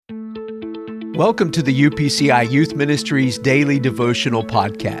Welcome to the UPCI Youth Ministries Daily Devotional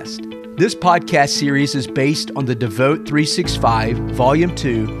Podcast. This podcast series is based on the Devote 365 Volume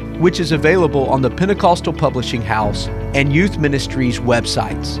 2, which is available on the Pentecostal Publishing House and Youth Ministries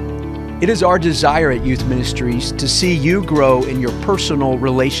websites. It is our desire at Youth Ministries to see you grow in your personal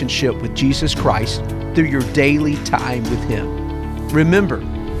relationship with Jesus Christ through your daily time with Him. Remember,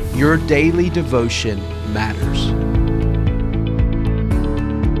 your daily devotion matters.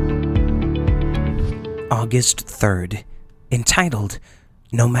 August 3rd, entitled,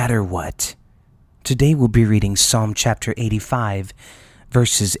 No Matter What. Today we'll be reading Psalm chapter 85,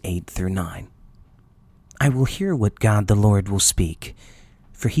 verses 8 through 9. I will hear what God the Lord will speak,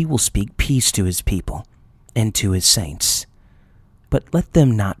 for He will speak peace to His people and to His saints. But let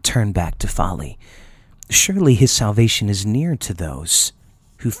them not turn back to folly. Surely His salvation is near to those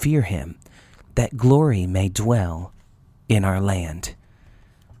who fear Him, that glory may dwell in our land.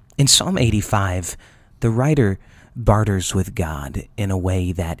 In Psalm 85, the writer barters with God in a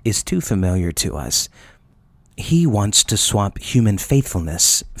way that is too familiar to us. He wants to swap human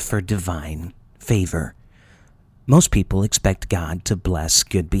faithfulness for divine favor. Most people expect God to bless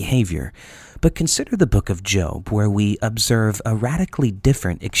good behavior, but consider the book of Job, where we observe a radically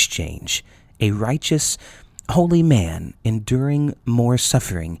different exchange, a righteous, holy man enduring more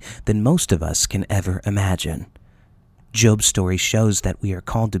suffering than most of us can ever imagine. Job's story shows that we are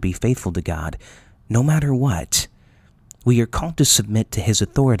called to be faithful to God no matter what. We are called to submit to His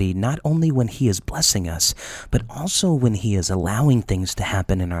authority not only when He is blessing us, but also when He is allowing things to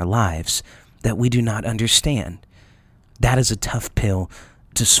happen in our lives that we do not understand. That is a tough pill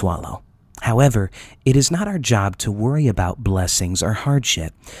to swallow. However, it is not our job to worry about blessings or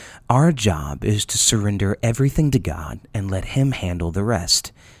hardship. Our job is to surrender everything to God and let Him handle the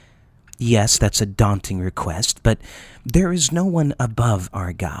rest. Yes, that's a daunting request, but there is no one above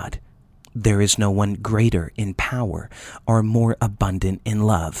our God. There is no one greater in power or more abundant in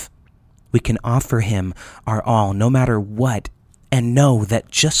love. We can offer Him our all no matter what, and know that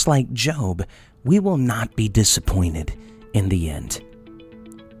just like Job, we will not be disappointed in the end.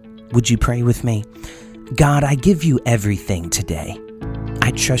 Would you pray with me? God, I give you everything today.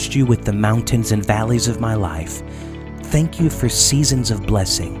 I trust you with the mountains and valleys of my life. Thank you for seasons of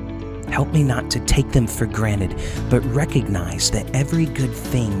blessing. Help me not to take them for granted, but recognize that every good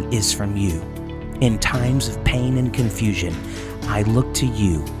thing is from you. In times of pain and confusion, I look to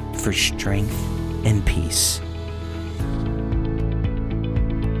you for strength and peace.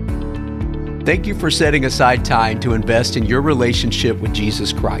 Thank you for setting aside time to invest in your relationship with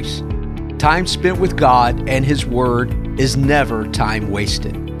Jesus Christ. Time spent with God and His Word is never time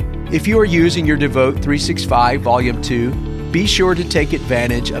wasted. If you are using your Devote 365 Volume 2, be sure to take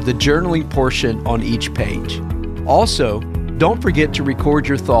advantage of the journaling portion on each page. Also, don't forget to record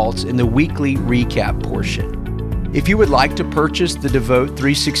your thoughts in the weekly recap portion. If you would like to purchase the Devote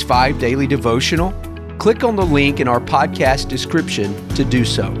 365 Daily Devotional, click on the link in our podcast description to do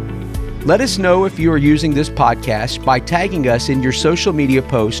so. Let us know if you are using this podcast by tagging us in your social media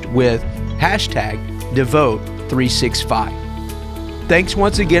post with #Devote365. Thanks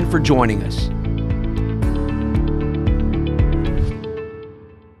once again for joining us.